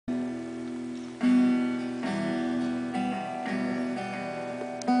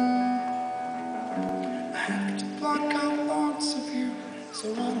I got lots of you,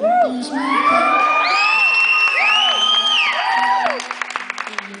 so I don't use my bed.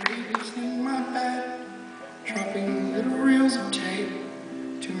 Babies in my bed, dropping little reels of tape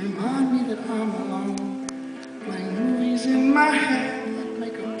to remind me that I'm alone. Playing movies in my head that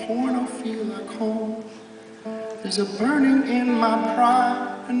make a porno feel like home. There's a burning in my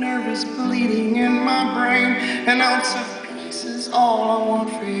pride, a nervous bleeding in my brain. An ounce of peace is all I want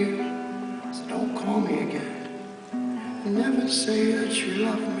for you, so don't call me again. And never say that you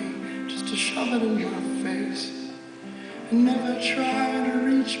love me, just to shove it in your face. And never try to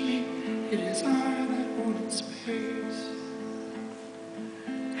reach me, it is I that wanted space.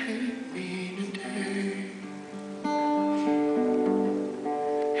 Hate me today,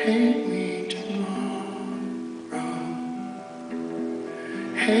 hate me tomorrow,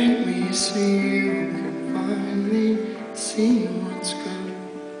 hate me so you can finally see what's good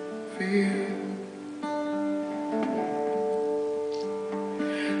for you.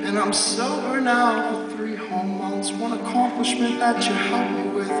 And I'm sober now for 3 whole months. One accomplishment that you helped me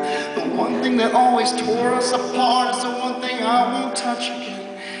with. The one thing that always tore us apart is the one thing I won't touch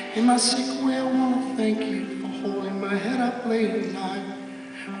again. In my sick way, I want to thank you for holding my head up late at night.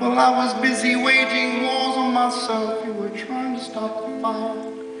 While I was busy waging wars on myself, you were trying to stop the fight.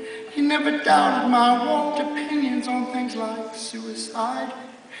 You never doubted my warped opinions on things like suicide,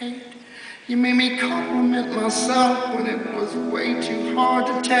 hate. You made me compliment myself when it was way too hard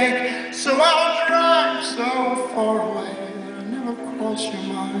to take. So I'll drive so far away that I never cross your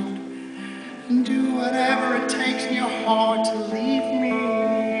mind, and do whatever it takes in your heart to leave me.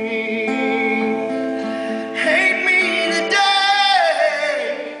 Hate me today,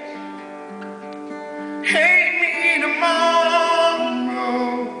 hate me tomorrow,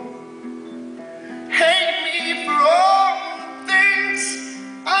 hate me for all the things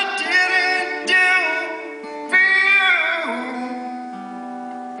I didn't do for you.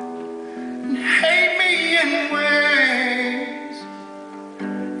 And hate me in ways,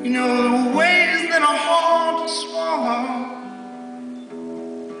 you know, the ways that are hard to swallow.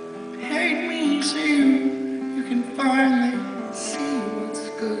 Hate me so you can finally see what's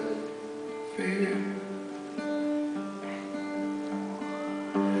good for you.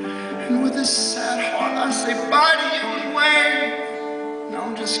 And with a sad heart I say bye to you and wave. Now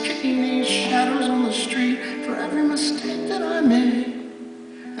I'm just kicking these shadows on the street for every mistake that I made.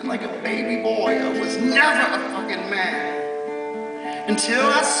 And like a baby boy, I was never a fucking man. Until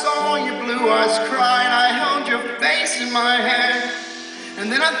I saw your blue eyes cry and I held your face in my hand.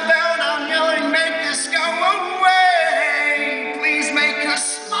 And then I fell down yelling, make this go away. Please make us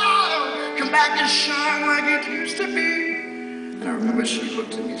smile, come back and shine like it used to be. And I remember she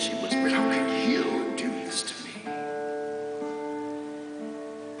looked at me and she whispered, how could you do this to me?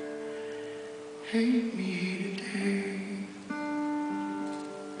 Hate me today,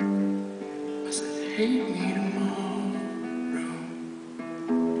 I said hate me tomorrow,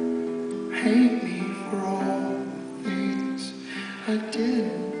 hate me for all the things I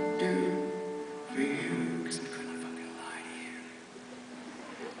didn't do for you, because I couldn't fucking lie to you.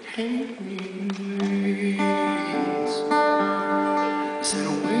 Hate me in ways, I said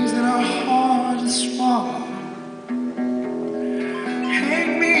in ways that are hard to swallow.